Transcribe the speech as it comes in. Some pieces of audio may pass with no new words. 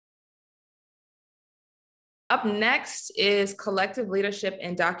Up next is Collective Leadership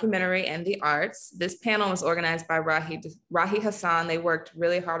in Documentary and the Arts. This panel was organized by Rahi Hasan. They worked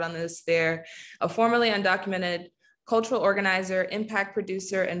really hard on this. They're a formerly undocumented cultural organizer, impact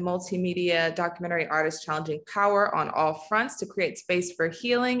producer, and multimedia documentary artist challenging power on all fronts to create space for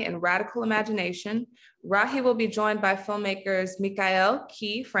healing and radical imagination. Rahi will be joined by filmmakers MEKAHEL,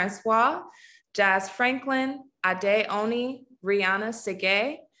 Key, Francois, Jazz Franklin, Ade Oni, Reeyana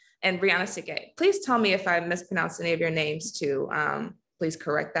Sehgeh, and Reeyana Sehgeh. Please tell me if I mispronounced any of your names too. Please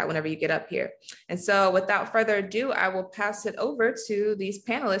correct that whenever you get up here. And so without further ado, I will pass it over to these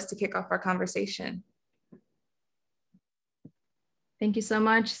panelists to kick off our conversation. Thank you so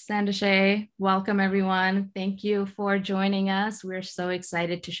much, Sandashay. Welcome, everyone. Thank you for joining us. We're so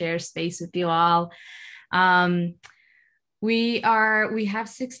excited to share space with you all. We have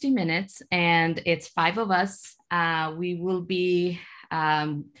 60 minutes and it's 5 of us.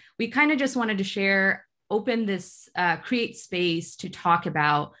 We kind of just wanted to create space to talk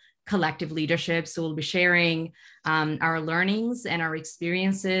about collective leadership. So we'll be sharing our learnings and our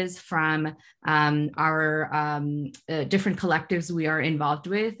experiences from our different collectives we are involved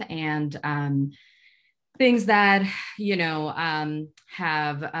with, and things that, you know,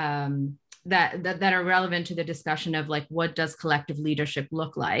 that are relevant to the discussion of like, what does collective leadership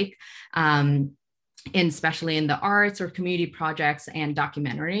look like, especially in the arts or community projects and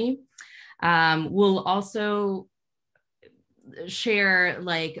documentary. We'll also share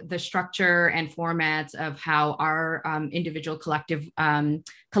like the structure and formats of how our individual collective,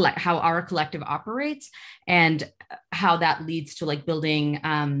 how our collective operates, and how that leads to like building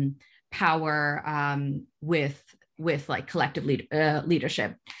power with like collective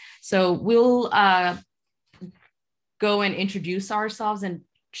leadership. So we'll go and introduce ourselves and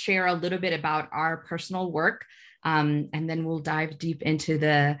share a little bit about our personal work. And then we'll dive deep into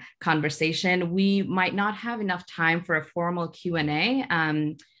the conversation. We might not have enough time for a formal Q&A.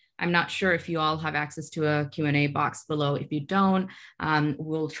 I'm not sure if you all have access to a Q&A box below. If you don't,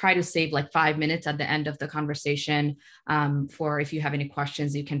 we'll try to save like 5 minutes at the end of the conversation for if you have any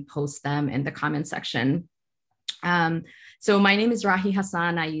questions, you can post them in the comment section. So my name is Rahi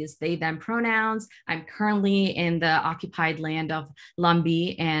Hasan. I use they, them pronouns. I'm currently in the occupied land of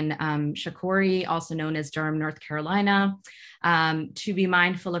Lumbee and Shakori, also known as Durham, North Carolina. To be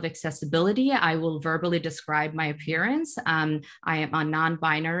mindful of accessibility, I will verbally describe my appearance. I am a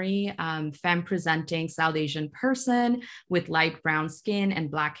non-binary, femme-presenting South Asian person with light brown skin and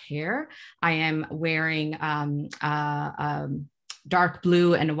black hair. I am wearing dark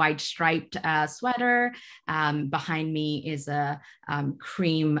blue and white striped sweater. Behind me is a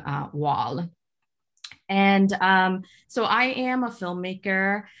cream wall. And so I am a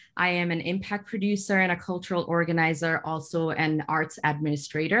filmmaker. I am an impact producer and a cultural organizer, also an arts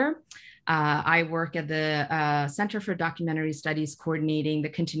administrator. I work at the Center for Documentary Studies, coordinating the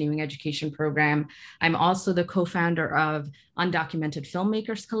continuing education program. I'm also the co-founder of Undocumented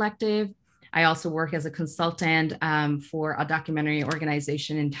Filmmakers Collective. I also work as a consultant for a documentary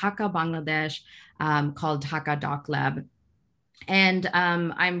organization in Dhaka, Bangladesh, called Dhaka Doc Lab. And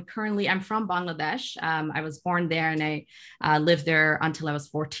I'm from Bangladesh. I was born there and I lived there until I was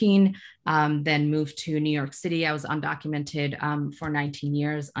 14, then moved to New York City. I was undocumented for 19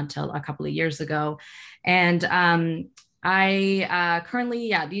 years until a couple of years ago. And I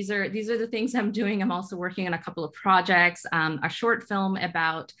currently, these are the things I'm doing. I'm also working on a couple of projects, a short film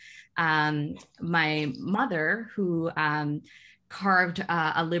about my mother, who carved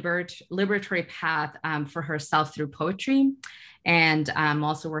a liberatory path for herself through poetry. And I'm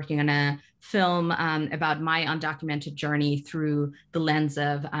also working on a film about my undocumented journey through the lens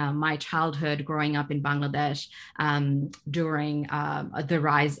of my childhood growing up in Bangladesh during a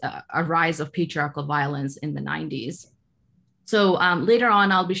rise of patriarchal violence in the 90s. So later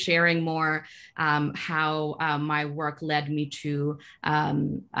on, I'll be sharing more how my work led me to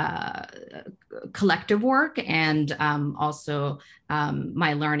collective work, and also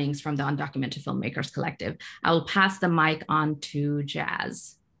my learnings from the Undocumented Filmmakers Collective. I will pass the mic on to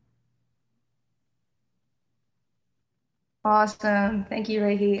Jazz. Awesome. Thank you,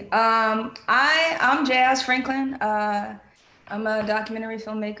 Rahi. I'm Jazz Franklin. I'm a documentary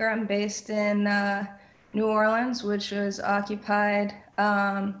filmmaker. I'm based in New Orleans, which was occupied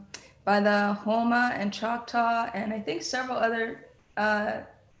by the Homa and Choctaw, and I think several other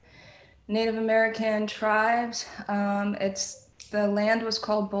Native American tribes. The land was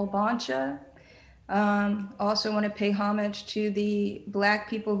called Bulbancha. Also want to pay homage to the Black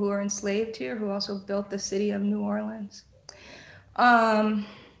people who are enslaved here, who also built the city of New Orleans. So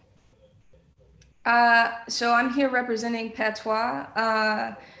I'm here representing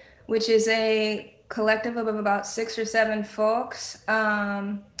Patois, which is a collective of about 6 or 7 folks.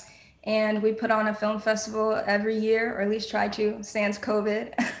 And we put on a film festival every year, or at least try to, sans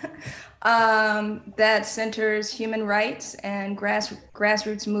COVID, that centers human rights and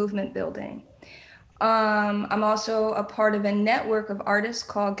grassroots movement building. I'm also a part of a network of artists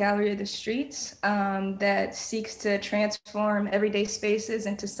called Gallery of the Streets that seeks to transform everyday spaces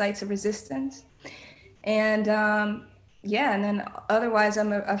into sites of resistance. And yeah, and then otherwise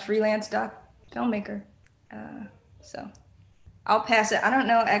I'm a freelance filmmaker. So I'll pass it. I don't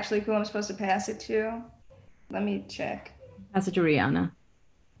know actually who I'm supposed to pass it to. Let me check. Pass it to Reeyana.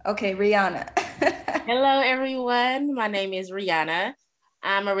 Okay, Reeyana. Hello, everyone. My name is Reeyana.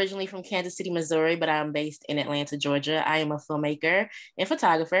 I'm originally from Kansas City, Missouri, but I'm based in Atlanta, Georgia. I am a filmmaker and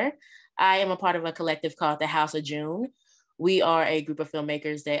photographer. I am a part of a collective called the House of June. We are a group of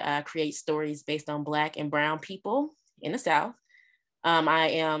filmmakers that create stories based on Black and Brown people in the South. I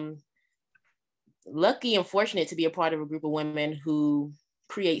am lucky and fortunate to be a part of a group of women who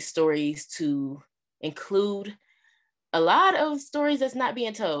create stories to include a lot of stories that's not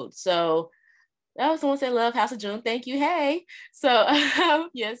being told. So someone said love House of June. Thank you. Hey. So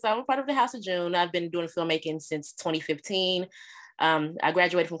yes, I'm a part of the House of June. I've been doing filmmaking since 2015. I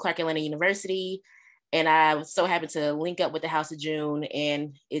graduated from Clark Atlanta University, and I was so happy to link up with the House of June,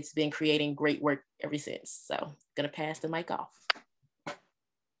 and it's been creating great work ever since. So I'm gonna pass the mic off.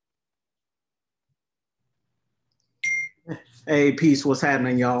 Hey, peace, what's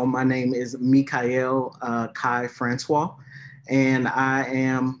happening, y'all? My name is MEKAHEL Kai Francois, and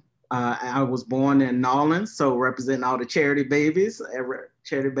I was born in Nolens, so representing all the charity babies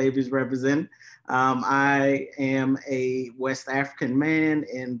represent. I am a West African man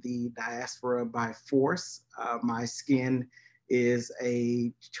in the diaspora by force. My skin is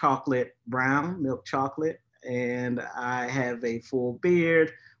a chocolate brown, milk chocolate, and I have a full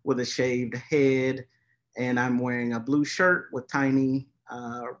beard with a shaved head, and I'm wearing a blue shirt with tiny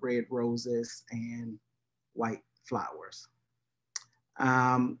red roses and white flowers.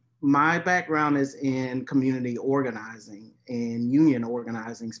 My background is in community organizing and union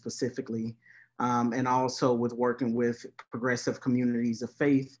organizing specifically, and also with working with progressive communities of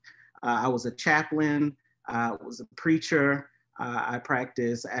faith. I was a chaplain, I was a preacher, I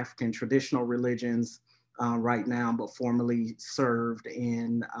practice African traditional religions right now, but formerly served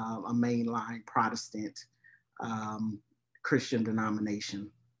in a mainline Protestant Christian denomination.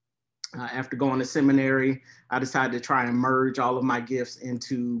 After going to seminary, I decided to try and merge all of my gifts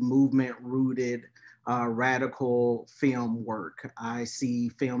into movement-rooted radical film work. I see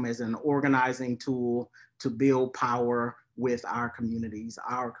film as an organizing tool to build power with our communities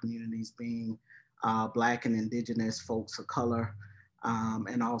being Black and Indigenous folks of color,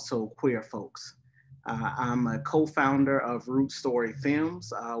 and also queer folks. I'm a co-founder of Root Story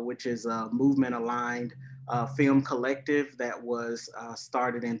Films, which is a movement-aligned film collective that was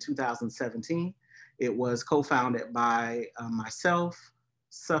started in 2017. It was co-founded by myself,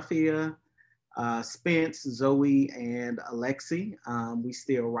 Safia, Spence, Zoe, and Alexi. We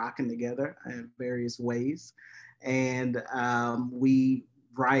still rocking together in various ways. And we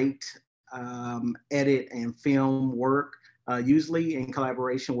write, edit, and film work, usually in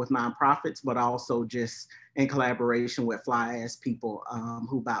collaboration with nonprofits, but also just in collaboration with fly-ass people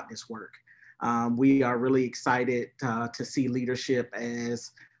who about this work. We are really excited to see leadership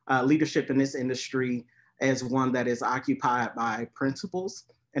as leadership in this industry as one that is occupied by principles,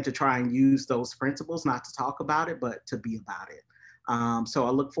 and to try and use those principles, not to talk about it, but to be about it. So I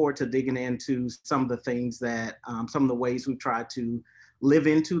look forward to digging into some of the things that, some of the ways we try to live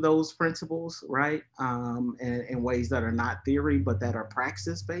into those principles, right? In ways that are not theory, but that are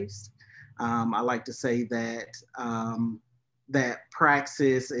praxis-based. I like to say that that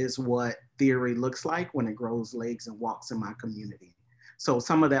praxis is what theory looks like when it grows legs and walks in my community. So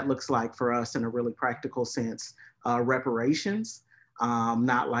some of that looks like for us in a really practical sense, reparations,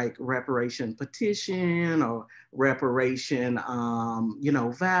 not like reparation petition or reparation,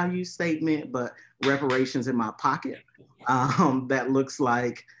 value statement, but reparations in my pocket. That looks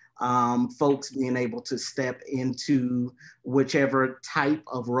like folks being able to step into whichever type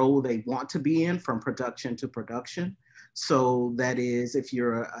of role they want to be in, from production to production. So that is, if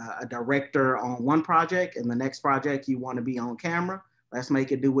you're a director on one project and the next project you want to be on camera, let's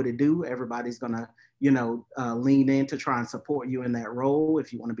make it do what it do. Everybody's gonna, lean in to try and support you in that role.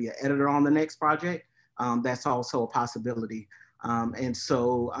 If you want to be an editor on the next project, that's also a possibility. And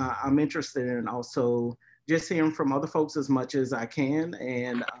so I'm interested in also just hearing from other folks as much as I can.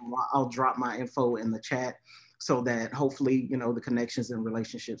 And I'll drop my info in the chat so that hopefully, the connections and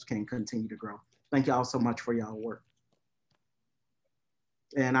relationships can continue to grow. Thank y'all so much for y'all work.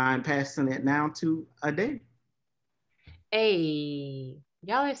 And I'm passing it now to Ade. Hey,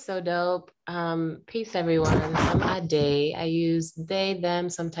 y'all are so dope. Peace, everyone. I'm Ade. I use they, them,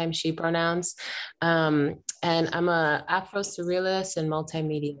 sometimes she pronouns. And I'm a Afro-surrealist and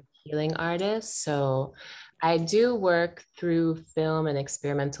multimedia healing artist. So I do work through film and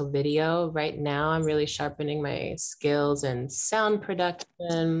experimental video. Right now, I'm really sharpening my skills in sound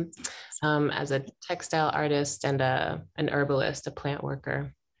production as a textile artist and an herbalist, a plant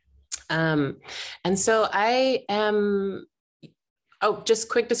worker. And so I am, oh, just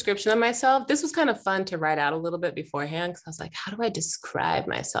quick description of myself. This was kind of fun to write out a little bit beforehand because I was like, how do I describe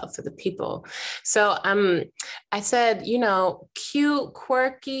myself to the people? So I said, you know, cute,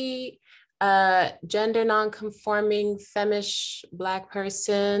 quirky, gender non-conforming, femish Black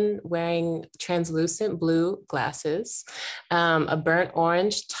person wearing translucent blue glasses, a burnt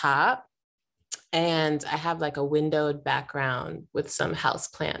orange top, and I have like a windowed background with some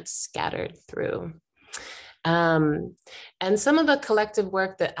houseplants scattered through. And some of the collective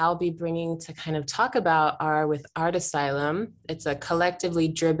work that I'll be bringing to kind of talk about are with Art Asylum. It's a collectively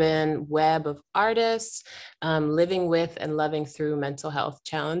driven web of artists living with and loving through mental health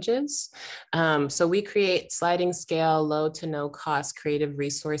challenges. So we create sliding scale, low to no cost creative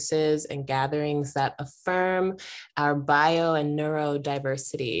resources and gatherings that affirm our bio and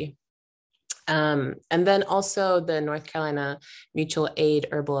neurodiversity. And then also the North Carolina Mutual Aid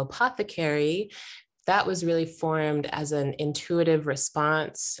Herbal Apothecary, that was really formed as an intuitive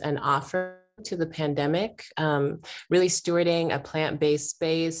response and offer to the pandemic, really stewarding a plant-based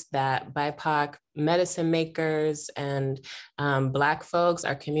space that BIPOC medicine makers and Black folks,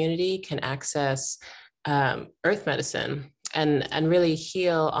 our community, can access earth medicine and really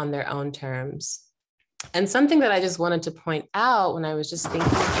heal on their own terms. And something that I just wanted to point out when I was just thinking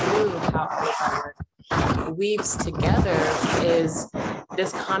through how our work weaves together is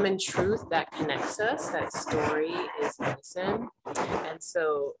this common truth that connects us, that story is medicine. And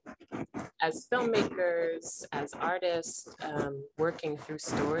so as filmmakers, as artists, working through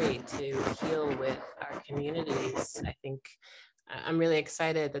story to heal with our communities, I think I'm really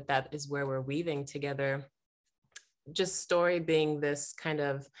excited that that is where we're weaving together. Just story being this kind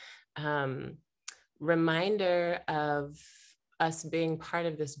of reminder of us being part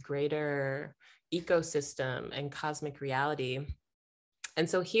of this greater ecosystem and cosmic reality. And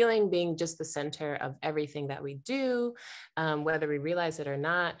so healing being just the center of everything that we do, whether we realize it or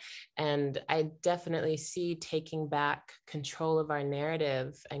not. And I definitely see taking back control of our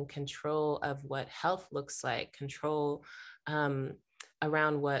narrative and control of what health looks like, control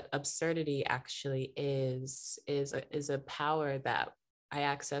around what absurdity actually is a power that I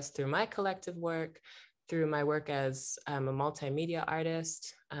access through my collective work, through my work as a multimedia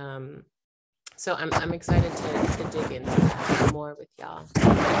artist. So I'm excited to dig into that more with y'all.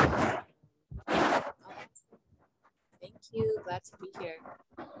 Thank you, glad to be here.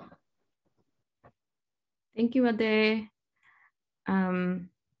 Thank you, Ade.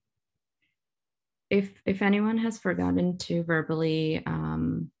 If anyone has forgotten to verbally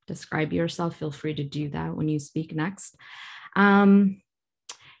describe yourself, feel free to do that when you speak next.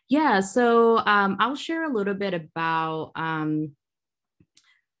 Yeah, so I'll share a little bit about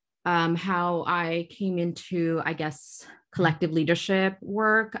how I came into, I guess, collective leadership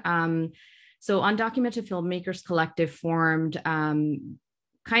work. So Undocumented Filmmakers Collective formed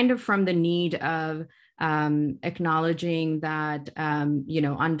kind of from the need of acknowledging that, you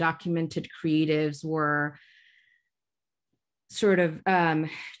know, undocumented creatives were sort of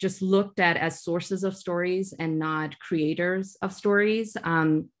just looked at as sources of stories and not creators of stories.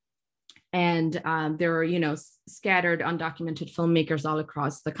 And there are, you know, scattered undocumented filmmakers all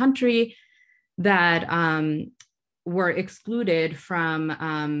across the country that were excluded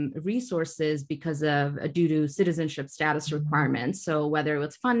from resources because of due to citizenship status requirements. So whether it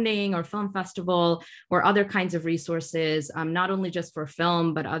was funding or film festival or other kinds of resources, not only just for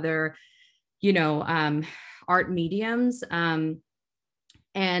film, but other, you know, art mediums.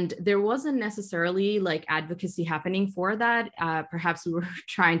 And there wasn't necessarily like advocacy happening for that. Perhaps we were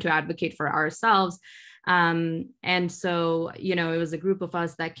trying to advocate for ourselves. And so, you know, it was a group of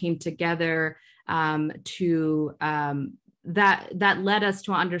us that came together to that led us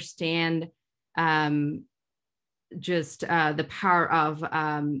to understand just the power of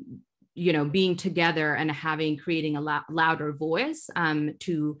you know, being together and creating a louder voice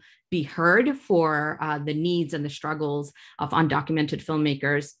to be heard for the needs and the struggles of undocumented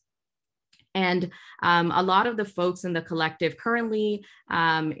filmmakers. And a lot of the folks in the collective currently,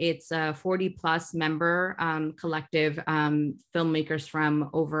 it's a 40+ member collective, filmmakers from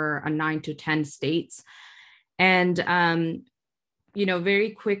over 9 to 10 states. And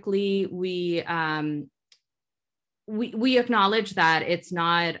very quickly, we acknowledge that it's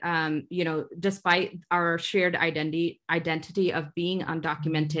not, despite our shared identity of being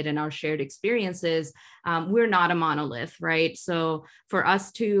undocumented and our shared experiences, we're not a monolith, right? So for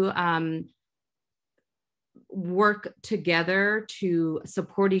us to work together to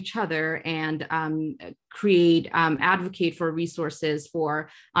support each other and advocate for resources for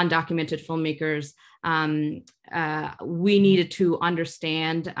undocumented filmmakers, we needed to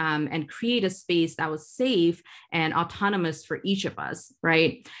understand and create a space that was safe and autonomous for each of us,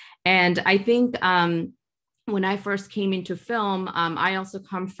 right? And I think when I first came into film, I also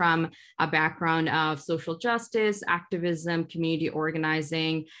come from a background of social justice, activism, community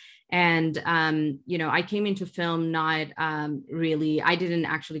organizing. And, I came into film not really, I didn't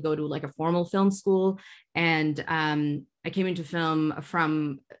actually go to like a formal film school. And I came into film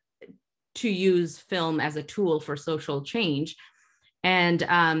to use film as a tool for social change. And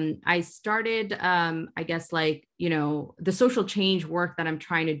I started, I guess, like, the social change work that I'm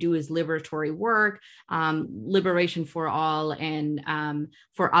trying to do is liberatory work, liberation for all, and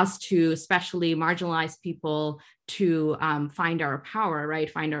for us to, especially marginalized people, to find our power,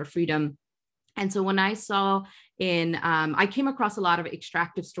 right? Find our freedom. And so when I saw I came across a lot of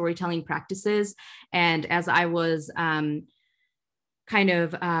extractive storytelling practices. And as I was trying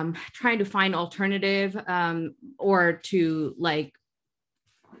to find alternative or to like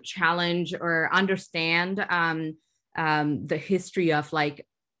challenge or understand the history of, like,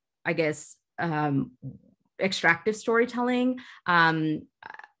 I guess, extractive storytelling,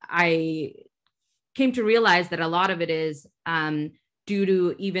 I came to realize that a lot of it is due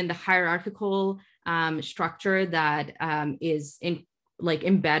to even the hierarchical structure that is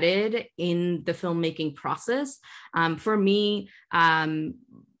embedded in the filmmaking process. For me,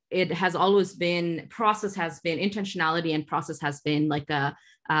 it has always been, intentionality and process has been like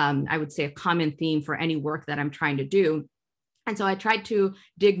I would say a common theme for any work that I'm trying to do. And so I tried to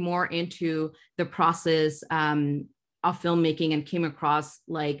dig more into the process of filmmaking and came across,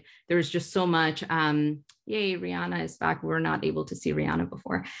 like, there's just so much, yay, Reeyana is back. We're not able to see Reeyana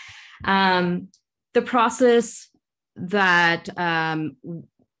before. The process that, I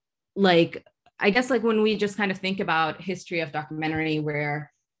guess, like, when we just kind of think about history of documentary,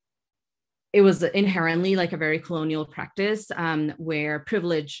 where it was inherently like a very colonial practice, where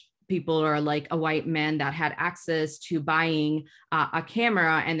privileged people, or like a white man that had access to buying a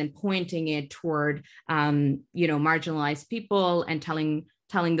camera and then pointing it toward, marginalized people and telling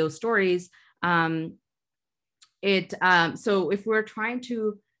those stories. So if we're trying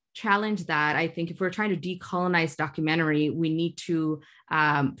to challenge that, I think if we're trying to decolonize documentary, we need to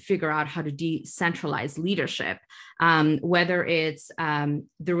figure out how to decentralize leadership, whether it's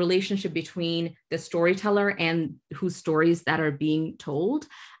the relationship between the storyteller and whose stories that are being told,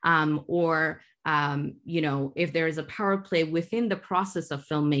 or if there is a power play within the process of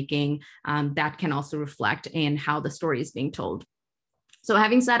filmmaking, that can also reflect in how the story is being told. So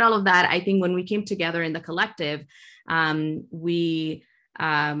having said all of that, I think when we came together in the collective, we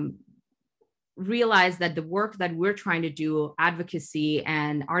realize that the work that we're trying to do, advocacy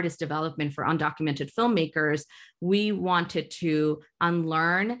and artist development for undocumented filmmakers, we wanted to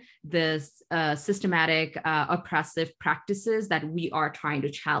unlearn this systematic oppressive practices that we are trying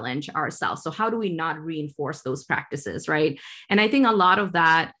to challenge ourselves. So how do we not reinforce those practices, right? And I think a lot of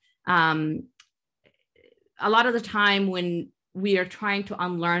that, a lot of the time when we are trying to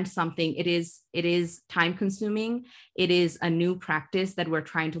unlearn something, it is time consuming. It is a new practice that we're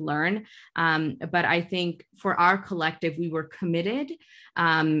trying to learn. But I think for our collective, we were committed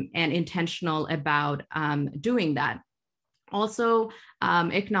and intentional about doing that. Also,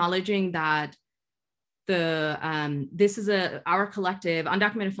 acknowledging that this is our collective,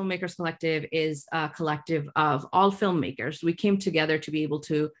 Undocumented Filmmakers Collective, is a collective of all filmmakers. We came together to be able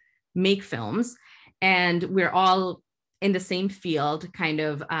to make films, and we're all in the same field, kind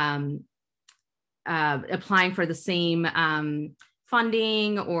of applying for the same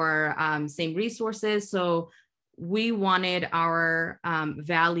funding or same resources. So we wanted our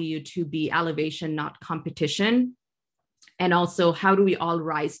value to be elevation, not competition. And also, how do we all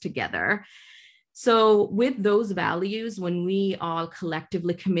rise together? So with those values, when we all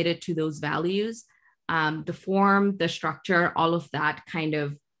collectively committed to those values, the form, the structure, all of that kind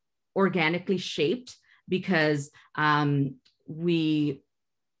of organically shaped, because we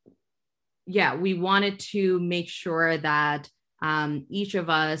wanted to make sure that each of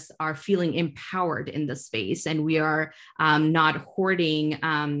us are feeling empowered in the space, and we are not hoarding,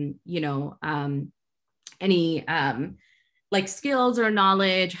 any like skills or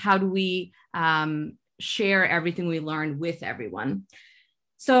knowledge. How do we share everything we learned with everyone.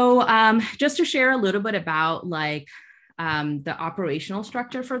 So just to share a little bit about like the operational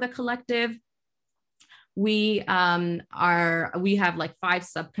structure for the collective, we have like 5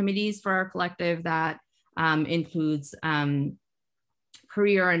 subcommittees for our collective that includes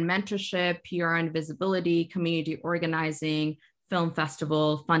career and mentorship, PR and visibility, community organizing, film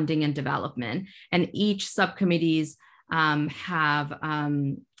festival, funding and development. And each subcommittees have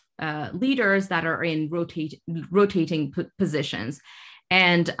leaders that are in rotating positions.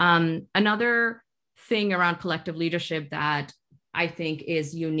 And another thing around collective leadership that I think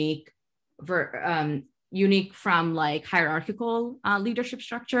is unique from like hierarchical leadership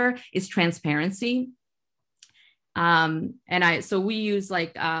structure is transparency. So we use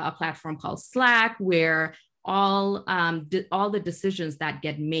like a platform called Slack, where all the decisions that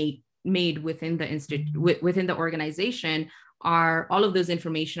get made within the within the organization all of those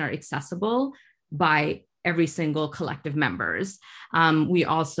information are accessible by every single collective members. We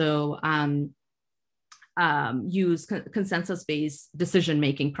also use consensus-based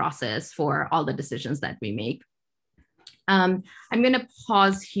decision-making process for all the decisions that we make. I'm going to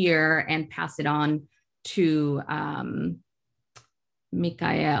pause here and pass it on to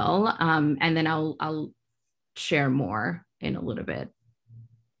MEKAHEL, and then I'll share more in a little bit.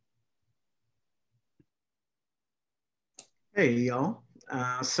 Hey, y'all.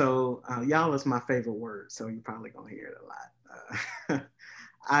 Y'all is my favorite word, so you're probably gonna hear it a lot.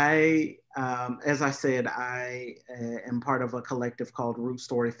 As I said, I am part of a collective called Root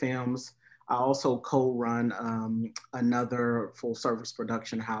Story Films. I also co-run another full-service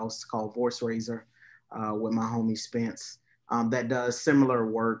production house called Voice Raiser with my homie Spence that does similar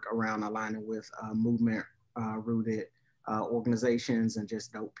work around aligning with movement-rooted organizations and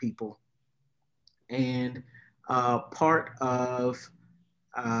just dope people. And part of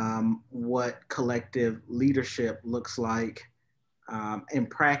what collective leadership looks like in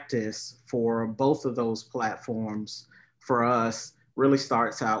practice for both of those platforms for us really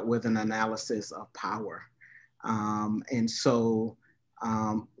starts out with an analysis of power. While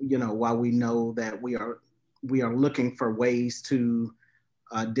we know that we are looking for ways to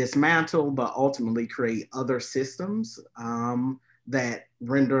dismantle, but ultimately create other systems that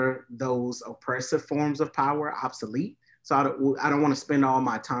render those oppressive forms of power obsolete. So I don't want to spend all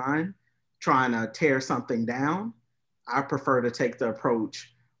my time trying to tear something down. I prefer to take the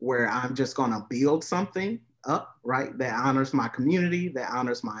approach where I'm just going to build something up, right? That honors my community, that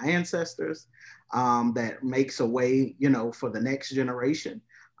honors my ancestors, that makes a way, for the next generation,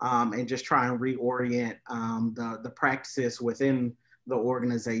 and just try and reorient the practices within the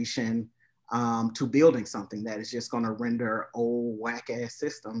organization to building something that is just going to render old whack-ass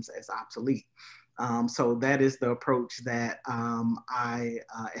systems as obsolete. So that is the approach that I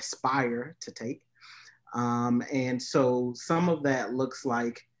aspire to take. And so some of that looks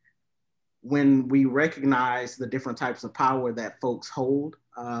like when we recognize the different types of power that folks hold,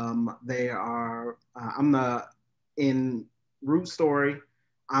 in Root Story,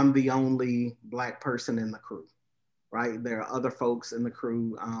 I'm the only Black person in the crew, right? There are other folks in the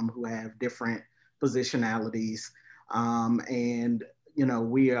crew who have different positionalities.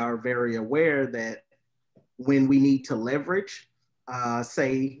 We are very aware that when we need to leverage,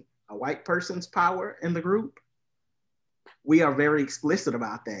 say, a white person's power in the group, we are very explicit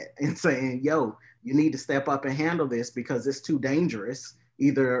about that and saying, yo, you need to step up and handle this because it's too dangerous,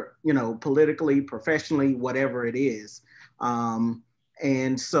 either, politically, professionally, whatever it is.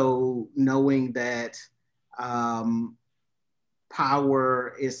 And so knowing that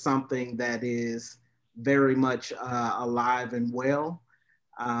power is something that is very much alive and well,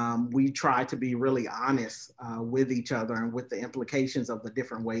 we try to be really honest with each other and with the implications of the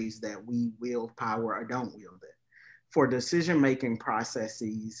different ways that we wield power or don't wield it. For decision-making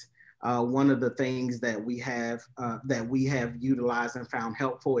processes, one of the things that we have utilized and found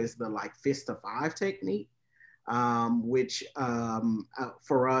helpful is the fist to 5 technique, which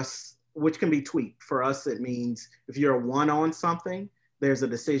for us, which can be tweaked. For us, it means if you're a 1 on something, there's a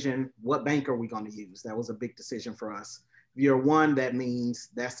decision, what bank are we going to use? That was a big decision for us. If you're 1, that means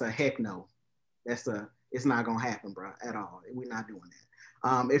that's a heck no. It's not going to happen, bro, at all. We're not doing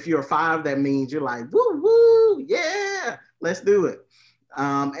that. If you're a 5, that means you're like, woo, woo, yeah, let's do it.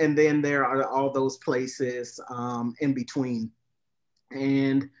 And then there are all those places in between.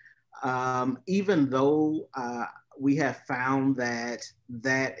 And even though we have found that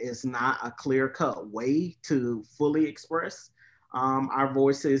that is not a clear-cut way to fully express our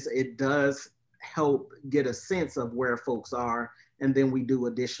voices, it does help get a sense of where folks are, and then we do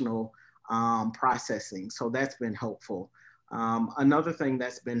additional processing. So that's been helpful. Another thing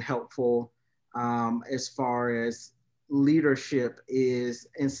that's been helpful as far as leadership is,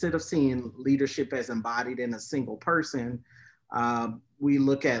 instead of seeing leadership as embodied in a single person, we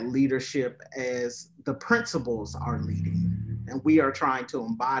look at leadership as the principles are leading, and we are trying to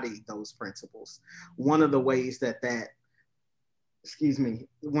embody those principles. One of the ways that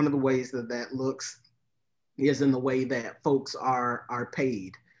one of the ways that that looks is in the way that folks are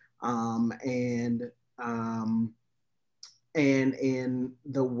paid, and in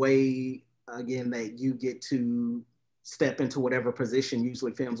the way, again, that you get to step into whatever position.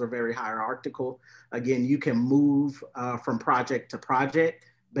 Usually films are very hierarchical. Again, you can move from project to project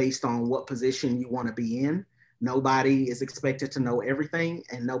based on what position you want to be in. Nobody is expected to know everything,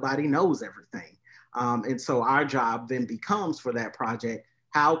 and nobody knows everything. And so our job then becomes, for that project,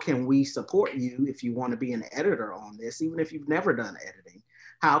 how can we support you if you want to be an editor on this, even if you've never done editing?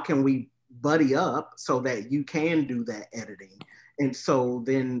 How can we buddy up so that you can do that editing? And so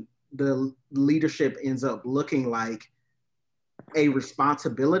then the leadership ends up looking like a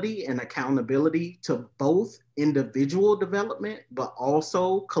responsibility and accountability to both individual development, but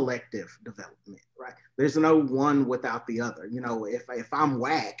also collective development, right? There's no one without the other. You know, if I'm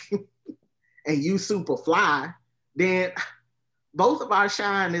whack and you super fly, then both of our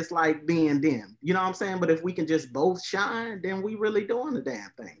shine is like being dim. You know what I'm saying? But if we can just both shine, then we really doing the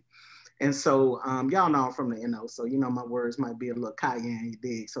damn thing. And so y'all know I'm from the NO, so you know my words might be a little cayenne, you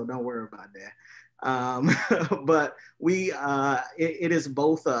dig, so don't worry about that. But it is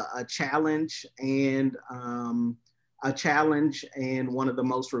both a challenge and one of the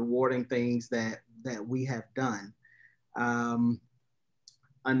most rewarding things that we have done.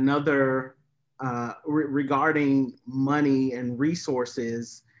 Regarding money and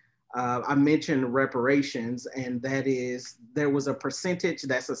resources, I mentioned reparations, and that is, there was a percentage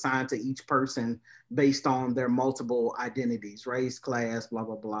that's assigned to each person based on their multiple identities, race, class, blah,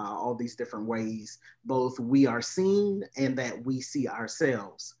 blah, blah, all these different ways, both we are seen and that we see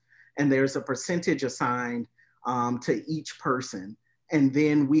ourselves. And there's a percentage assigned to each person. And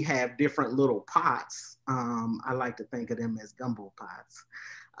then we have different little pots. I like to think of them as gumbo pots.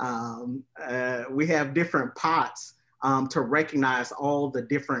 We have different pots to recognize all the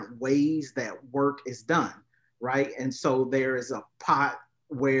different ways that work is done, right? And so there is a pot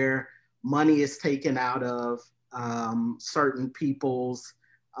where money is taken out of certain people's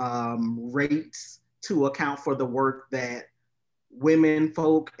rates to account for the work that women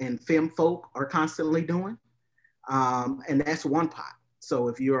folk and femme folk are constantly doing. And that's one pot. So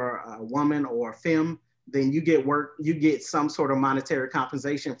if you're a woman or a femme, then you get some sort of monetary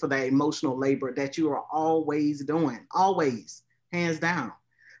compensation for that emotional labor that you are always doing, always, hands down.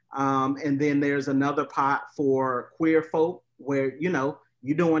 And then there's another pot for queer folk where, you know,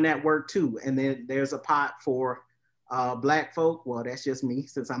 you're doing that work too. And then there's a pot for Black folk. Well, that's just me,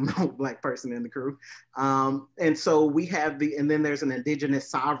 since I'm no Black person in the crew. And so we have and then there's an indigenous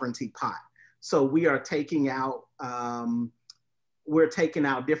sovereignty pot. So we are taking out,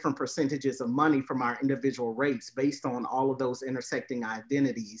 different percentages of money from our individual rates based on all of those intersecting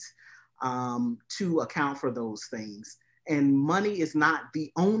identities to account for those things. And money is not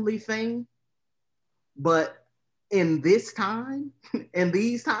the only thing, but in this time, in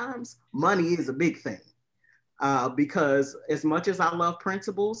these times, money is a big thing. Because as much as I love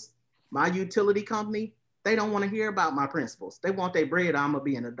principles, my utility company, they don't want to hear about my principles. They want their bread, I'm gonna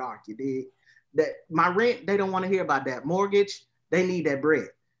be in the dark, you dig? That my rent, they don't want to hear about that. Mortgage, they need that bread.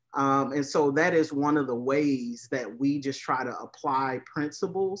 And so that is one of the ways that we just try to apply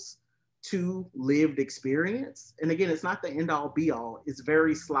principles to lived experience. And again, it's not the end all be all. It's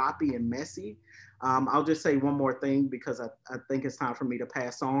very sloppy and messy. I'll just say one more thing because I think it's time for me to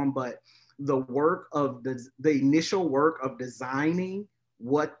pass on, but the work of the initial work of designing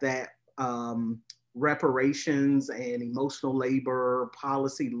what that reparations and emotional labor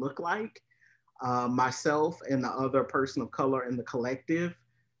policy look like, myself and the other person of color in the collective,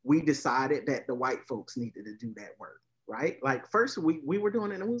 we decided that the white folks needed to do that work, right? Like first we were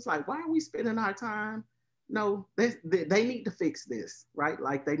doing it and it was like, why are we spending our time? No, they need to fix this, right?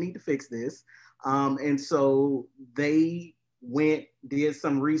 Like they need to fix this. And so they did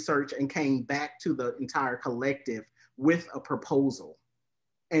some research and came back to the entire collective with a proposal.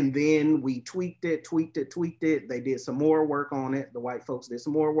 And then we tweaked it. They did some more work on it. The white folks did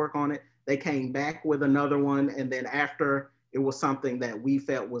some more work on it. They came back with another one. And then after it was something that we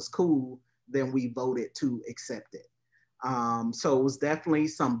felt was cool, then we voted to accept it. So it was definitely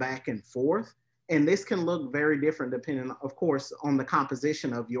some back and forth. And this can look very different depending, of course, on the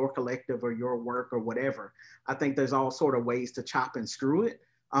composition of your collective or your work or whatever. I think there's all sort of ways to chop and screw it.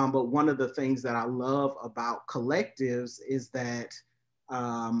 But one of the things that I love about collectives is that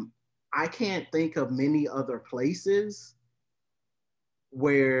I can't think of many other places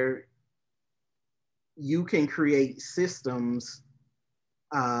where you can create systems.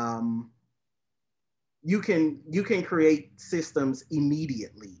 You can create systems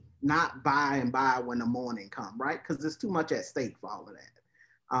immediately, not by and by when the morning come, right? Because there's too much at stake for all of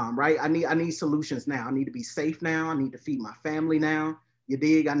that, right? I need solutions now. I need to be safe now. I need to feed my family now. You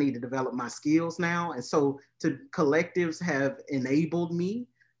dig? I need to develop my skills now. And so collectives have enabled me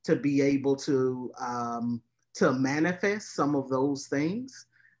to be able to manifest some of those things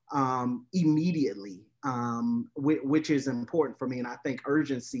immediately, which is important for me. And I think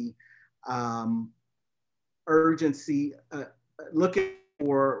urgency, looking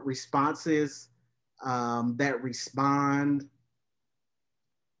for responses that respond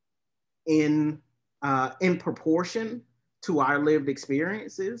in proportion to our lived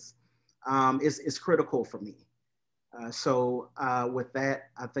experiences is critical for me. So with that,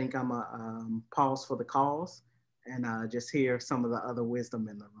 I think I'm a pause for the cause and just hear some of the other wisdom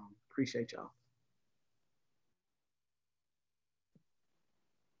in the room. Appreciate y'all.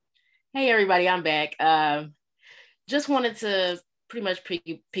 Hey everybody, I'm back. Just wanted to pretty much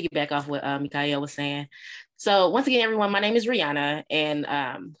piggyback off what MEKAHEL was saying. So once again, everyone, my name is Reeyana,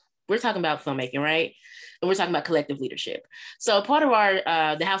 and we're talking about filmmaking, right? And we're talking about collective leadership. So part of our,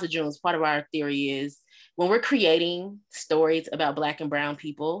 the House of Junes, part of our theory is when we're creating stories about Black and Brown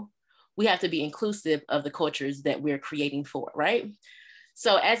people, we have to be inclusive of the cultures that we're creating for, right?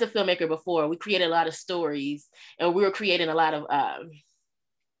 So as a filmmaker before, we created a lot of stories and we were creating a lot of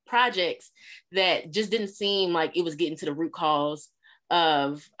projects that just didn't seem like it was getting to the root cause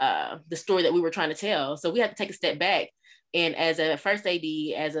of the story that we were trying to tell. So we had to take a step back. And as a first AD,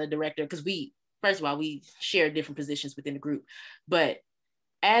 as a director, because first of all, we shared different positions within the group, but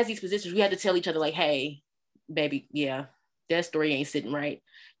as these positions, we had to tell each other like, hey, baby, yeah, that story ain't sitting right.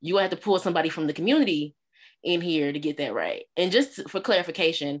 You have to pull somebody from the community in here to get that right. And just for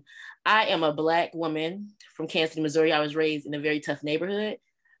clarification, I am a Black woman from Kansas City, Missouri. I was raised in a very tough neighborhood.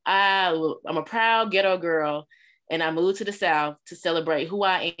 I'm a proud ghetto girl, and I moved to the South to celebrate who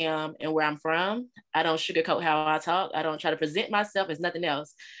I am and where I'm from. I don't sugarcoat how I talk. I don't try to present myself as nothing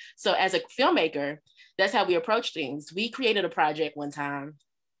else. So as a filmmaker, that's how we approach things. We created a project one time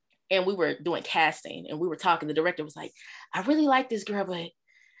and we were doing casting and we were talking. The director was like, I really like this girl, but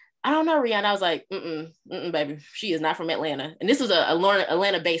I don't know, Reeyana. I was like, baby, she is not from Atlanta. And this was a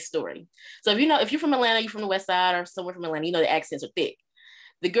Atlanta-based story. So if you're from Atlanta, you're from the West Side or somewhere from Atlanta, you know the accents are thick.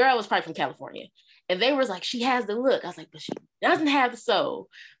 The girl was probably from California. And they was like, she has the look. I was like, but she doesn't have the soul.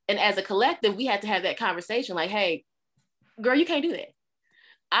 And as a collective, we had to have that conversation like, hey, girl, you can't do that.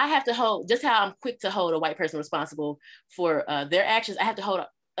 I have to hold, just how I'm quick to hold a white person responsible for their actions, I have to hold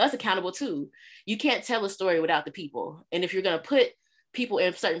us accountable too. You can't tell a story without the people. And if you're gonna put people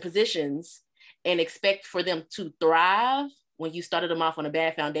in certain positions and expect for them to thrive when you started them off on a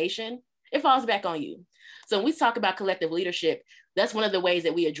bad foundation, it falls back on you. So when we talk about collective leadership, that's one of the ways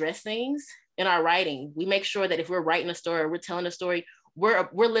that we address things in our writing. We make sure that if we're writing a story or we're telling a story, we're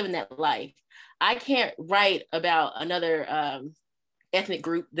living that life. I can't write about another ethnic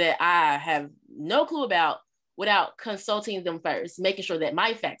group that I have no clue about without consulting them first, making sure that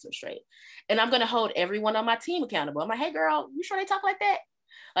my facts are straight. And I'm gonna hold everyone on my team accountable. I'm like, hey girl, you sure they talk like that?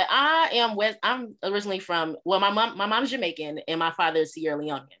 Like I'm originally from, well, my mom's Jamaican and my father is Sierra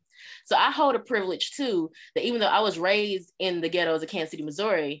Leonean. So I hold a privilege too, that even though I was raised in the ghettos of Kansas City,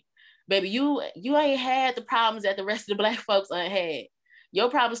 Missouri, baby, you ain't had the problems that the rest of the Black folks ain't had.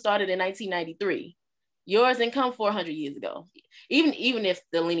 Your problem started in 1993. Yours didn't come 400 years ago. Even if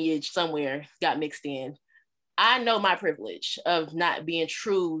the lineage somewhere got mixed in, I know my privilege of not being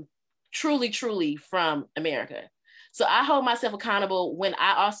truly from America. So I hold myself accountable when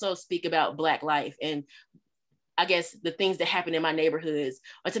I also speak about Black life and I guess the things that happen in my neighborhoods,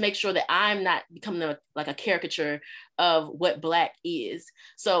 or to make sure that I'm not becoming a caricature of what Black is.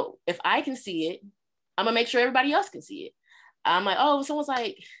 So if I can see it, I'm gonna make sure everybody else can see it. I'm like, oh, someone's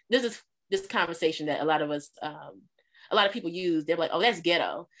like, this conversation that a lot of people use. They're like, oh, that's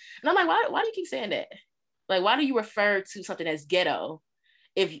ghetto. And I'm like, why do you keep saying that? Like, why do you refer to something as ghetto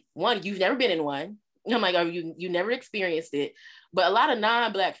if one, you've never been in one? And I'm like, oh, you never experienced it. But a lot of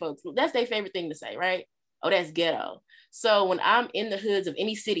non-Black folks, that's their favorite thing to say, right? Oh, that's ghetto. So when I'm in the hoods of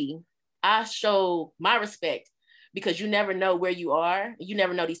any city, I show my respect because you never know where you are. You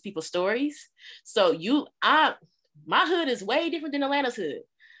never know these people's stories. So my hood is way different than Atlanta's hood.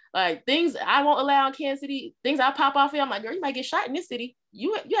 Like things I won't allow in Kansas City, things I pop off here, I'm like, girl, you might get shot in this city.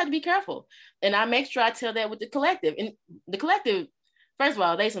 You have to be careful. And I make sure I tell that with the collective. And the collective, first of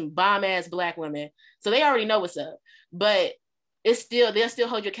all, they some bomb ass Black women. So they already know what's up. But they'll still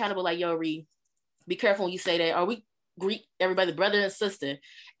hold you accountable. Like, yo, Ree, be careful when you say that. Or we greet everybody, brother and sister.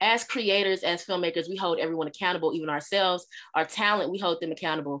 As creators, as filmmakers, we hold everyone accountable, even ourselves. Our talent, we hold them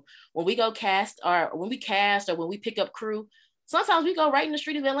accountable. When we go cast, or when we pick up crew, sometimes we go right in the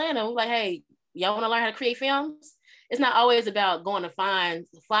street of Atlanta. We're like, hey, y'all want to learn how to create films? It's not always about going to fly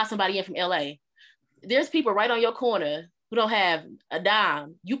somebody in from LA. There's people right on your corner who don't have a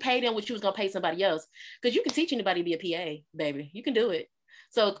dime. You pay them what you was gonna pay somebody else, because you can teach anybody to be a PA, baby. You can do it.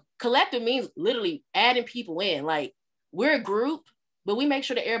 So collective means literally adding people in. Like, we're a group, but we make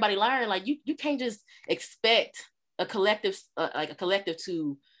sure that everybody learn. Like, you can't just expect a collective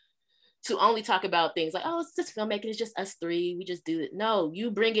to only talk about things like, oh, it's just filmmaking, it's just us three, we just do it. No, you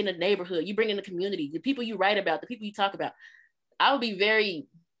bring in the neighborhood, you bring in the community, the people you write about, the people you talk about. I would be very,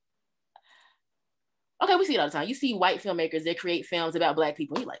 okay, we see it all the time. You see white filmmakers that create films about Black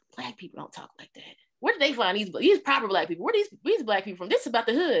people. You're like, Black people don't talk like that. Where did they find these proper Black people? Where are these Black people from? This is about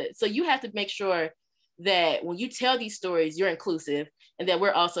the hood. So you have to make sure that when you tell these stories, you're inclusive, and that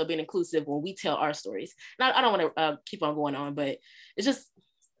we're also being inclusive when we tell our stories. Now, I don't want to keep on going on, but it's just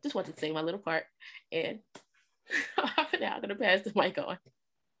wanted to say my little part. And I'm now going to pass the mic on.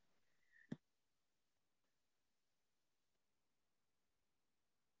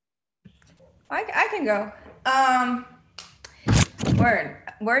 I can go.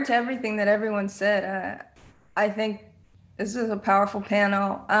 Word to everything that everyone said. I think this is a powerful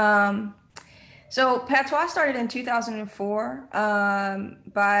panel. So Patois started in 2004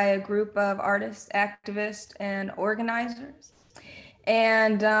 by a group of artists, activists, and organizers.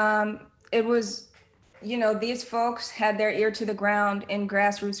 And it was, these folks had their ear to the ground in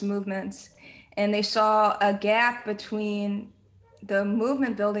grassroots movements, and they saw a gap between the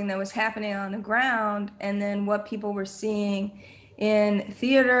movement building that was happening on the ground and then what people were seeing in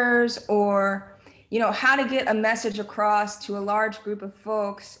theaters, or how to get a message across to a large group of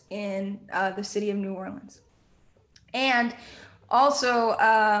folks in the city of New Orleans. And also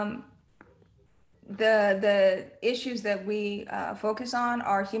the issues that we focus on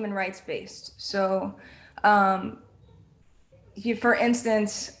are human rights based. So for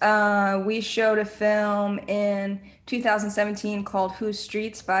instance, we showed a film in 2017 called Whose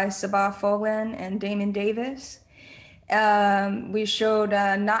Streets by Sabah Folan and Damon Davis. We showed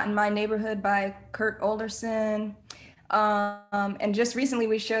Not in My Neighborhood by Kurt Olderson. And just recently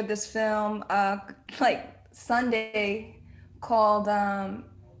we showed this film like Sunday called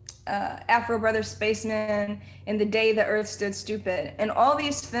Afro Brother Spaceman and The Day the Earth Stood Stupid. And all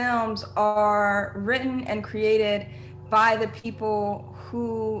these films are written and created by the people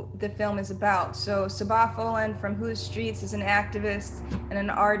who the film is about. So Sabah Folan from Whose Streets is an activist and an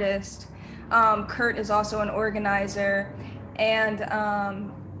artist. Kurt is also an organizer, and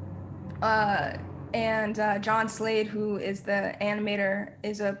John Slade, who is the animator,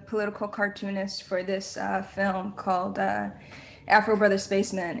 is a political cartoonist for this film called Afro Brother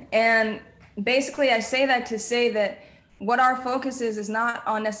Spaceman. And basically I say that to say that what our focus is not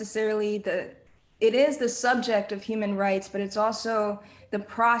on necessarily it is the subject of human rights, but it's also the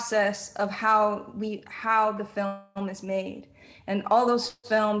process of how the film is made. And all those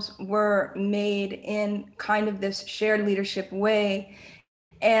films were made in kind of this shared leadership way.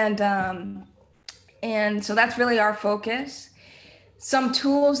 And so that's really our focus. Some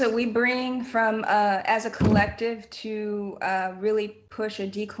tools that we bring from as a collective to really push a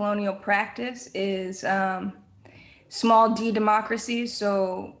decolonial practice is small D democracies.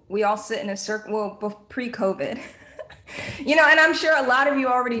 So we all sit in a circle, well, pre-COVID. And I'm sure a lot of you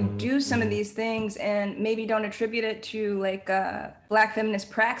already do some of these things and maybe don't attribute it to like Black feminist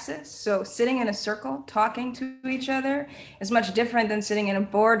praxis. So sitting in a circle, talking to each other is much different than sitting in a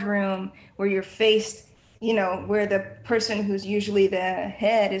boardroom where you're faced, where the person who's usually the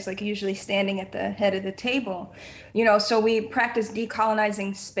head is like usually standing at the head of the table. So we practice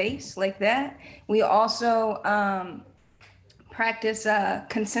decolonizing space like that. We also practice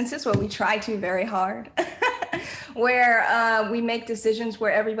consensus, what we try to very hard. Where we make decisions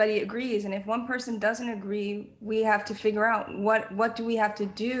where everybody agrees. And if one person doesn't agree, we have to figure out what do we have to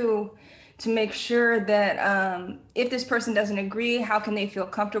do to make sure that if this person doesn't agree, how can they feel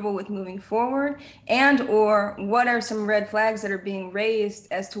comfortable with moving forward? And or what are some red flags that are being raised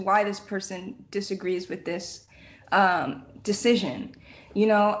as to why this person disagrees with this decision?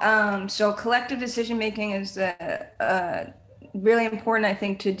 So collective decision making is really important, I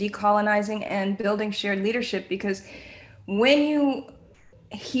think, to decolonizing and building shared leadership, because when you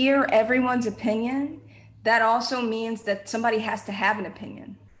hear everyone's opinion, that also means that somebody has to have an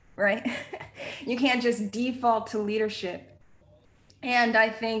opinion, right? You can't just default to leadership. And I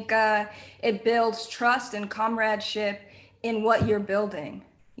think it builds trust and comradeship in what you're building,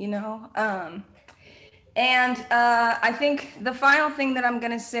 you know? And I think the final thing that I'm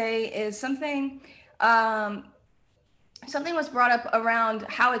gonna say is something was brought up around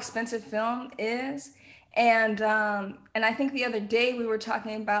how expensive film is. And I think the other day we were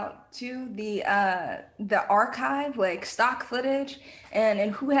talking about too the archive, like stock footage,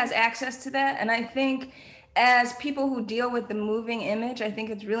 and who has access to that. And I think as people who deal with the moving image, I think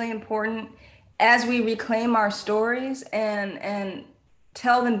it's really important as we reclaim our stories and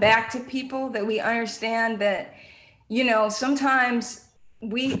tell them back to people that we understand that, you know, sometimes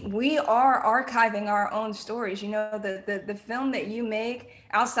we are archiving our own stories. You know, the film that you make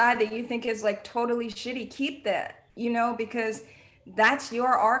outside that you think is like totally shitty, keep that, you know, because that's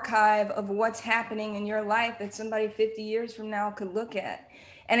your archive of what's happening in your life that somebody 50 years from now could look at.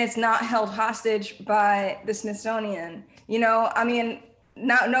 And it's not held hostage by the Smithsonian. You know, I mean,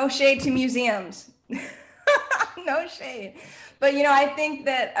 no shade to museums. No shade. But, you know, I think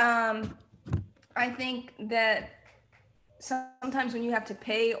that sometimes when you have to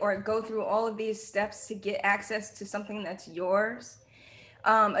pay or go through all of these steps to get access to something that's yours,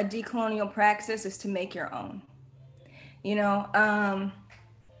 a decolonial praxis is to make your own, you know?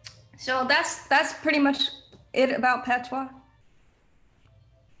 So that's pretty much it about patois.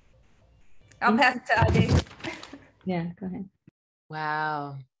 I'll pass it to Ade. Yeah, go ahead.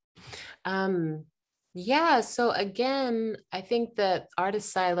 Wow. Yeah, so again, I think that Art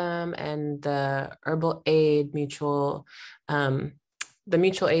Asylum and the Herbal Aid Mutual, the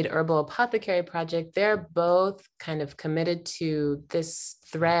Mutual Aid Herbal Apothecary Project, they're both kind of committed to this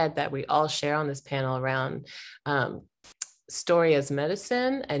thread that we all share on this panel around story as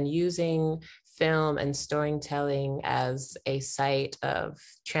medicine and using film and storytelling as a site of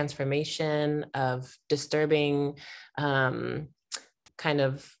transformation, of disturbing kind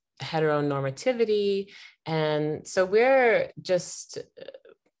of heteronormativity. And so we're just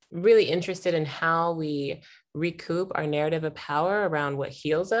really interested in how we recoup our narrative of power around what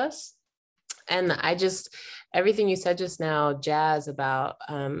heals us. And everything you said just now, Jazz, about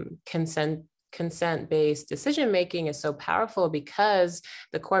consent-based decision-making is so powerful because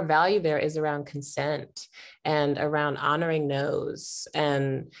the core value there is around consent and around honoring no's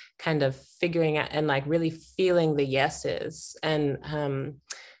and kind of figuring out and like really feeling the yeses and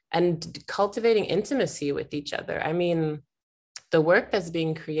cultivating intimacy with each other. I mean, the work that's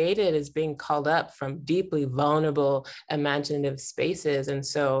being created is being called up from deeply vulnerable, imaginative spaces. And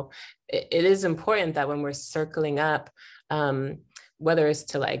so it is important that when we're circling up, whether it's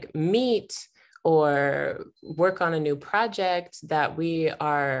to like meet or work on a new project, that we're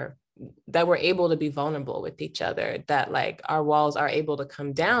able to be vulnerable with each other, that like our walls are able to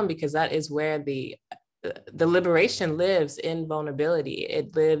come down, because that is where the liberation lives, in vulnerability.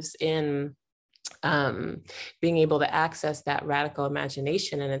 It lives in being able to access that radical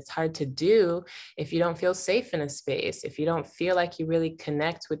imagination. And it's hard to do if you don't feel safe in a space, if you don't feel like you really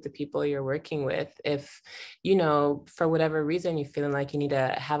connect with the people you're working with, if, you know, for whatever reason, you're feeling like you need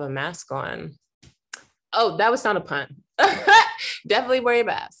to have a mask on. Oh, that was not a pun. Definitely wear your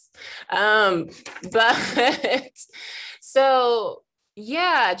mask. But so,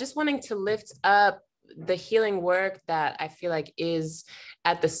 yeah, just wanting to lift up the healing work that I feel like is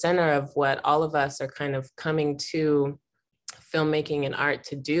at the center of what all of us are kind of coming to filmmaking and art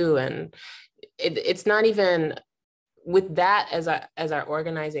to do. And it's not even with that as our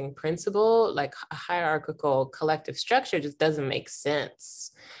organizing principle, like a hierarchical collective structure just doesn't make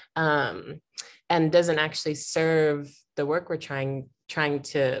sense, and doesn't actually serve the work we're trying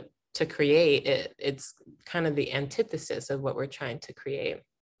to create. It's kind of the antithesis of what we're trying to create.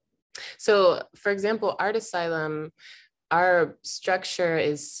 So, for example, Art Asylum, our structure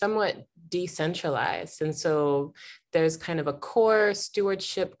is somewhat decentralized. And so there's kind of a core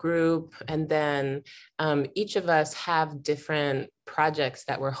stewardship group, and then each of us have different projects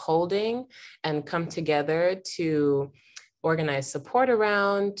that we're holding and come together to organize support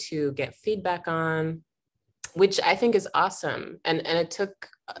around, to get feedback on, which I think is awesome. And it took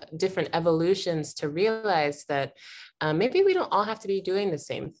different evolutions to realize that maybe we don't all have to be doing the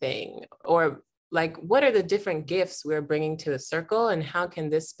same thing, or like, what are the different gifts we're bringing to the circle, and how can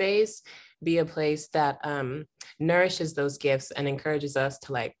this space be a place that nourishes those gifts and encourages us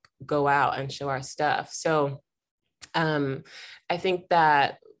to like go out and show our stuff. So I think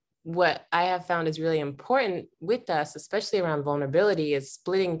that what I have found is really important with us, especially around vulnerability, is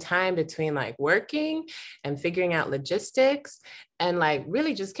splitting time between like working and figuring out logistics and like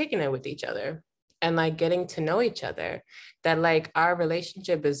really just kicking it with each other and like getting to know each other. That like our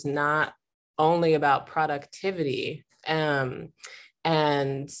relationship is not only about productivity,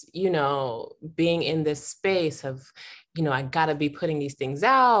 and, you know, being in this space of you know, I gotta be putting these things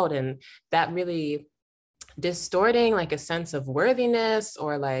out, and that really distorting like a sense of worthiness,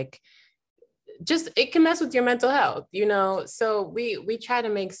 or like just it can mess with your mental health, you know. So we try to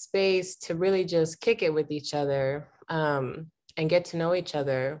make space to really just kick it with each other, and get to know each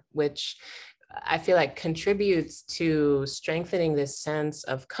other, which I feel like contributes to strengthening this sense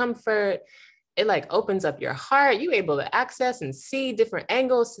of comfort. It like opens up your heart. You're able to access and see different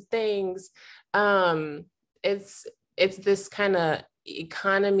angles to things. It's this kind of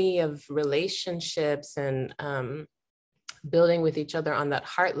economy of relationships and building with each other on that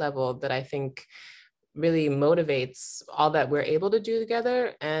heart level that I think really motivates all that we're able to do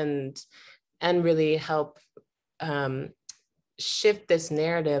together, and really help shift this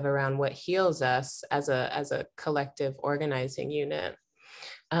narrative around what heals us as a collective organizing unit.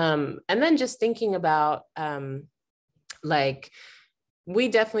 And then just thinking about like, we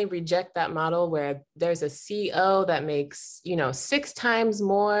definitely reject that model where there's a CEO that makes, you know, 6 times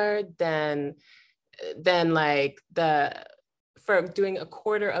more than like for doing a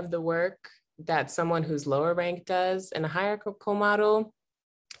quarter of the work that someone who's lower ranked does in a hierarchical model.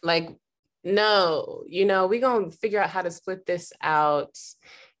 Like, no, you know, we're going to figure out how to split this out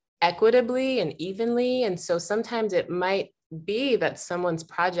equitably and evenly. And so sometimes it might be that someone's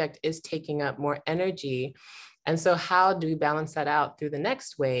project is taking up more energy. And so how do we balance that out through the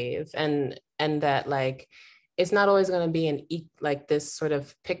next wave? And that like, it's not always going to be like this sort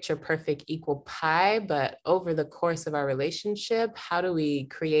of picture perfect equal pie, but over the course of our relationship, how do we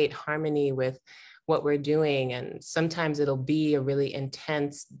create harmony with what we're doing? And sometimes it'll be a really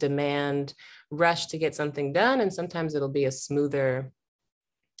intense demand rush to get something done. And sometimes it'll be a smoother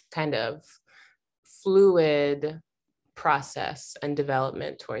kind of fluid process and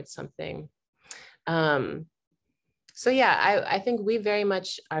development towards something. So yeah, I think we very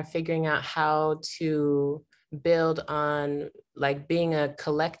much are figuring out how to build on like being a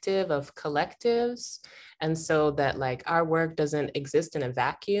collective of collectives. And so that like our work doesn't exist in a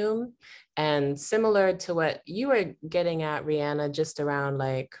vacuum. And similar to what you were getting at, Reeyana, just around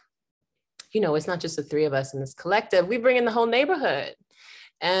like, you know, it's not just the 3 of us in this collective, we bring in the whole neighborhood.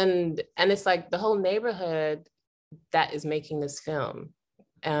 And it's like the whole neighborhood that is making this film.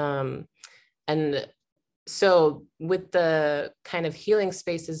 And so with the kind of healing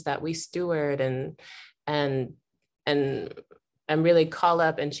spaces that we steward and really call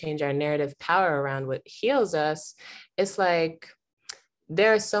up and change our narrative power around what heals us, it's like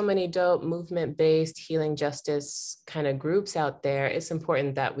there are so many dope movement-based healing justice kind of groups out there. It's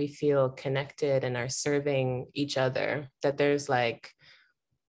important that we feel connected and are serving each other, that there's like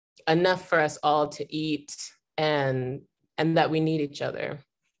enough for us all to eat, and that we need each other.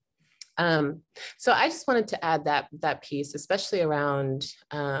 So I just wanted to add that piece, especially around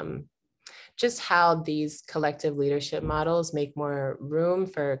just how these collective leadership models make more room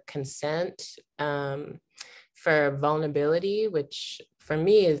for consent, for vulnerability, which for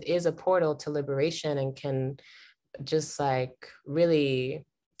me is a portal to liberation and can just like really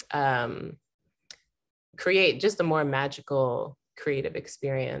create just a more magical creative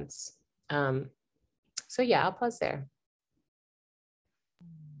experience. So yeah, I'll pause there.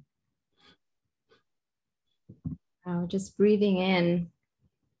 Just breathing in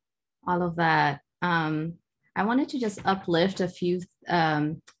all of that. I wanted to just uplift a few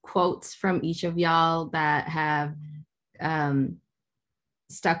quotes from each of y'all that have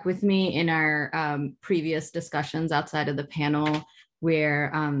stuck with me in our previous discussions outside of the panel,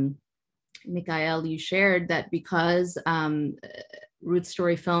 where MEKAHEL, you shared that because Root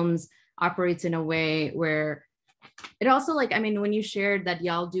Story Films operates in a way where it also, like, I mean, when you shared that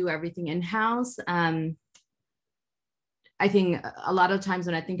y'all do everything in-house, I think a lot of times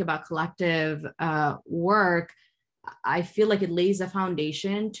when I think about collective work, I feel like it lays a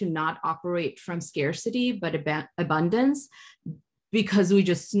foundation to not operate from scarcity, but abundance, because we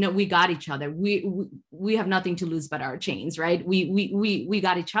just know we got each other. We have nothing to lose but our chains, right? We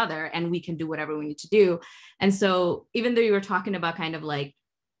got each other, and we can do whatever we need to do. And so even though you were talking about kind of like,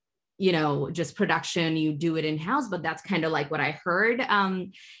 you know, just production, you do it in-house, but that's kind of like what I heard.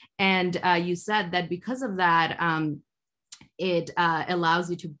 And you said that because of that, it allows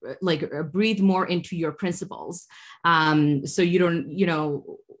you to like breathe more into your principles. So you don't, you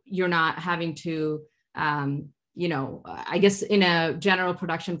know, you're not having to, you know, I guess in a general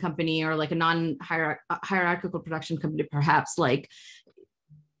production company or like a non-hierarchical production company, perhaps like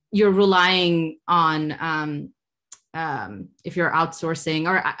you're relying on, if you're outsourcing,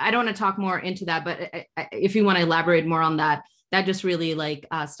 or I don't want to talk more into that, but if you want to elaborate more on that, that just really like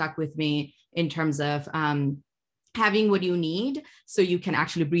stuck with me in terms of, having what you need so you can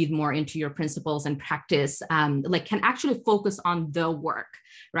actually breathe more into your principles and practice, like can actually focus on the work,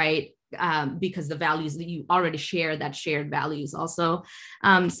 right? Because the values that you already share, that shared values also.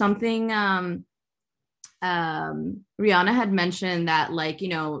 Something Reeyana had mentioned that, like, you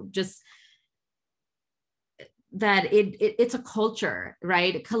know, just that it's a culture,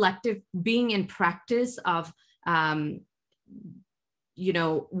 right? Collective being in practice of, you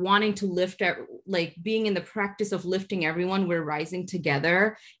know, wanting to lift, like being in the practice of lifting everyone, we're rising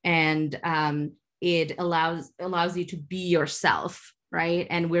together, and it allows you to be yourself, right?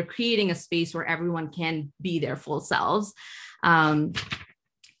 And we're creating a space where everyone can be their full selves. And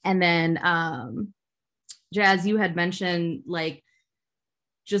then Jazz, you had mentioned like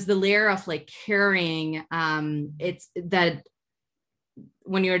just the layer of like caring. It's that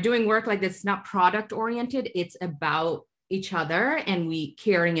when you're doing work like this, it's not product oriented, it's about each other and we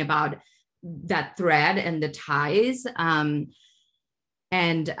caring about that thread and the ties.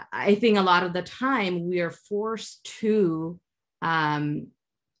 And I think a lot of the time we are forced to,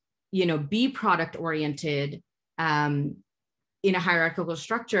 you know, be product oriented in a hierarchical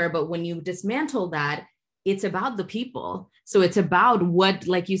structure. But when you dismantle that, it's about the people. So it's about what,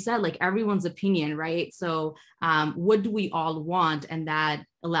 like you said, like everyone's opinion, right? So what do we all want? And that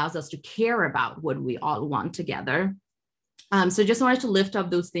allows us to care about what we all want together. So just wanted to lift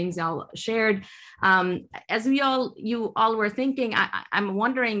up those things y'all shared. As you all were thinking, I'm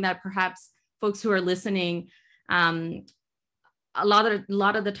wondering that perhaps folks who are listening, a lot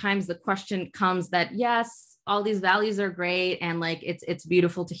of the times the question comes that, yes, all these values are great, and like it's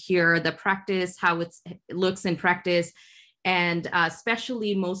beautiful to hear the practice, how it looks in practice. And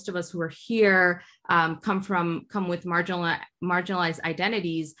especially most of us who are here come with marginalized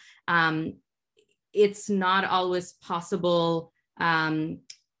identities. It's not always possible.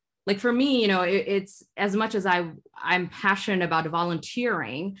 Like for me, you know, it's as much as I'm passionate about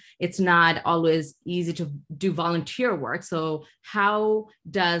volunteering, it's not always easy to do volunteer work. So how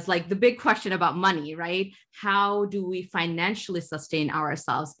does, like the big question about money, right? How do we financially sustain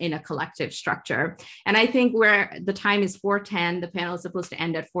ourselves in a collective structure? And I think the time is 4:10, the panel is supposed to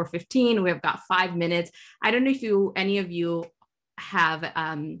end at 4:15. We've got 5 minutes. I don't know if any of you have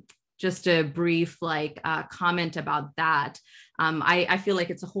just a brief comment about that. I feel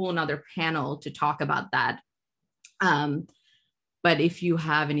like it's a whole nother panel to talk about that. But if you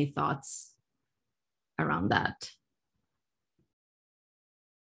have any thoughts around that.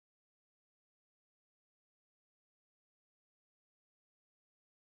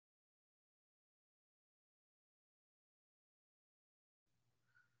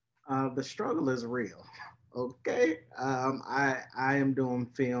 The struggle is real. Okay. I am doing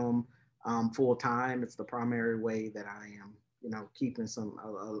film full time. It's the primary way that I am, you know, keeping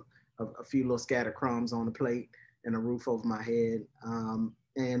a few little scattered crumbs on the plate and a roof over my head.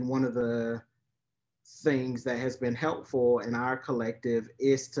 And one of the things that has been helpful in our collective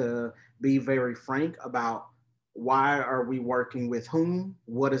is to be very frank about why are we working with whom?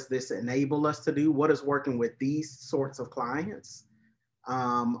 What does this enable us to do? What is working with these sorts of clients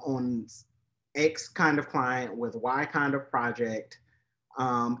on X kind of client with Y kind of project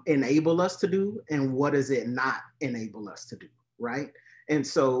enable us to do, and what does it not enable us to do, right? And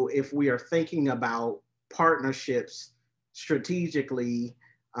so if we are thinking about partnerships strategically,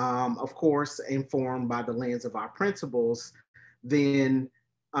 of course, informed by the lens of our principles, then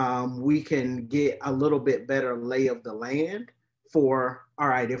we can get a little bit better lay of the land for, all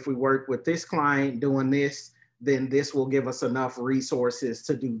right, if we work with this client doing this, then this will give us enough resources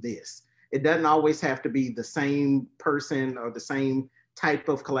to do this. It doesn't always have to be the same person or the same type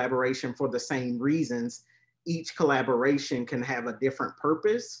of collaboration for the same reasons. Each collaboration can have a different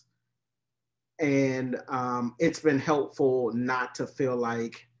purpose. And it's been helpful not to feel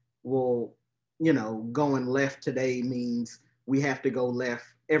like, well, you know, going left today means we have to go left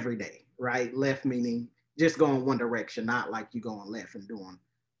every day, right? Left meaning just going one direction, not like you going left and doing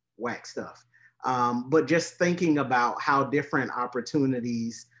whack stuff. But just thinking about how different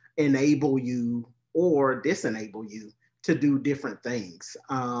opportunities enable you or disenable you to do different things,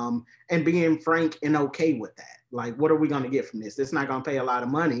 and being frank and okay with that. Like, what are we going to get from this? It's not going to pay a lot of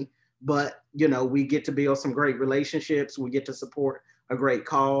money, but you know, we get to build some great relationships. We get to support a great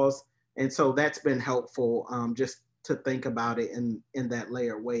cause, and so that's been helpful. Just to think about it in that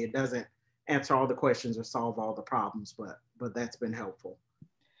layered way. It doesn't answer all the questions or solve all the problems, but that's been helpful.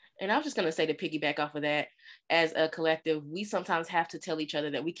 And I was just going to say, to piggyback off of that, as a collective, we sometimes have to tell each other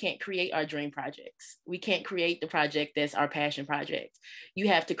that we can't create our dream projects. We can't create the project that's our passion project. You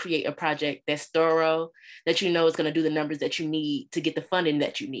have to create a project that's thorough, that you know is going to do the numbers that you need to get the funding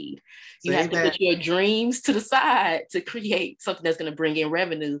that you need. You have to put your dreams to the side to create something that's going to bring in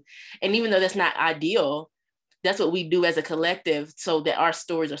revenue. And even though that's not ideal, that's what we do as a collective so that our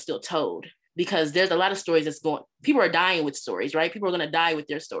stories are still told. Because there's a lot of stories that's going, people are dying with stories, right? People are going to die with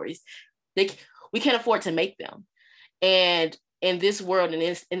their stories. We can't afford to make them. And in this world and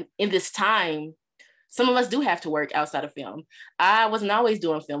in this time, some of us do have to work outside of film. I wasn't always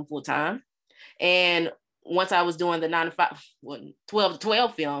doing film full time. And once I was doing the 9 to 5, 12 to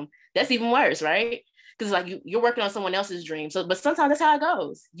 12 film, that's even worse, right? Because like you're working on someone else's dream. So, but sometimes that's how it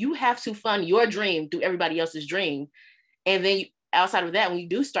goes. You have to fund your dream through everybody else's dream. And then outside of that, when you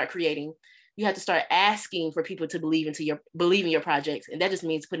do start creating, you have to start asking for people to believe in your projects. And that just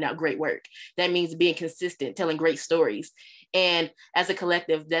means putting out great work. That means being consistent, telling great stories. And as a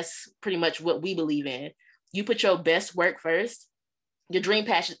collective, that's pretty much what we believe in. You put your best work first. Your dream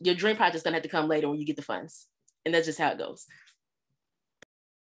project is gonna have to come later when you get the funds. And that's just how it goes.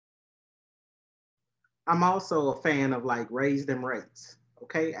 I'm also a fan of like raise them rates.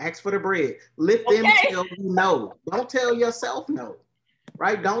 Okay, ask for the bread. Let them tell you no. Don't tell yourself no.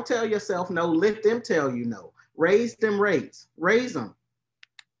 Right? Don't tell yourself no. Let them tell you no. Raise them rates. Raise them.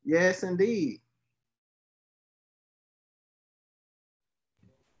 Yes, indeed.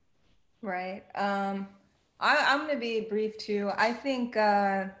 Right. I'm going to be brief too. I think,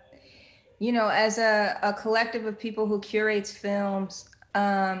 you know, as a collective of people who curates films,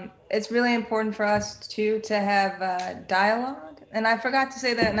 it's really important for us too to have dialogue. And I forgot to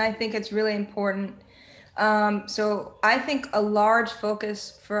say that, and I think it's really important. So I think a large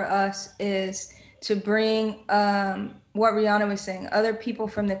focus for us is to bring what Reeyana was saying, other people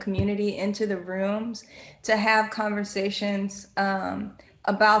from the community into the rooms to have conversations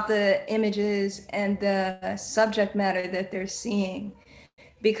about the images and the subject matter that they're seeing.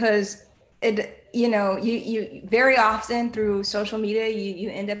 Because you very often through social media,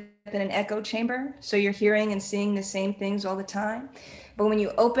 you end up in an echo chamber. So you're hearing and seeing the same things all the time. But when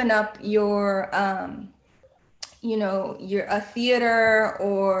you open up your a theater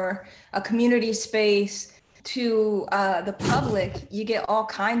or a community space to the public, you get all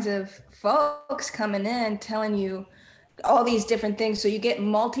kinds of folks coming in telling you all these different things. So you get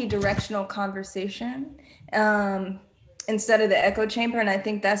multi-directional conversation instead of the echo chamber. And I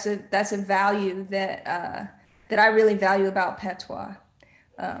think that's a value that I really value about Patois.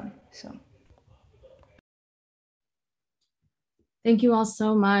 So. Thank you all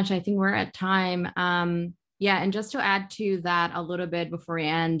so much. I think we're at time. Yeah, and just to add to that a little bit before we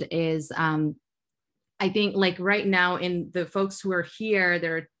end is, I think like right now in the folks who are here,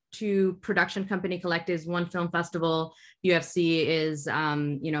 there are 2 production company collectives, 1 film festival. UFC is,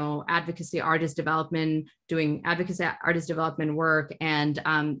 advocacy artist development, doing advocacy artist development work, and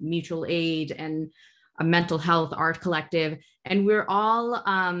mutual aid and a mental health art collective. And we're all,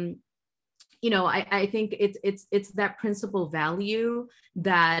 I think it's that principal value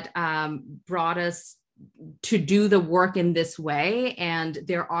that brought us to do the work in this way. And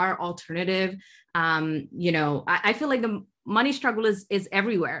there are alternative, I feel like the money struggle is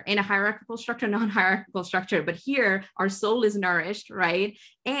everywhere in a hierarchical structure, non-hierarchical structure, but here our soul is nourished, right?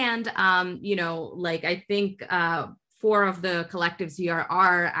 And, I think 4 of the collectives here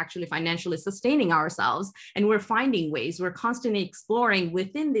are actually financially sustaining ourselves, and we're finding ways, we're constantly exploring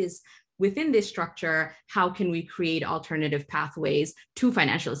within this structure, how can we create alternative pathways to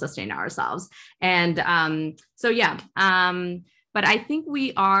financially sustain ourselves? And but I think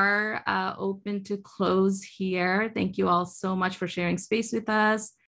we are open to close here. Thank you all so much for sharing space with us.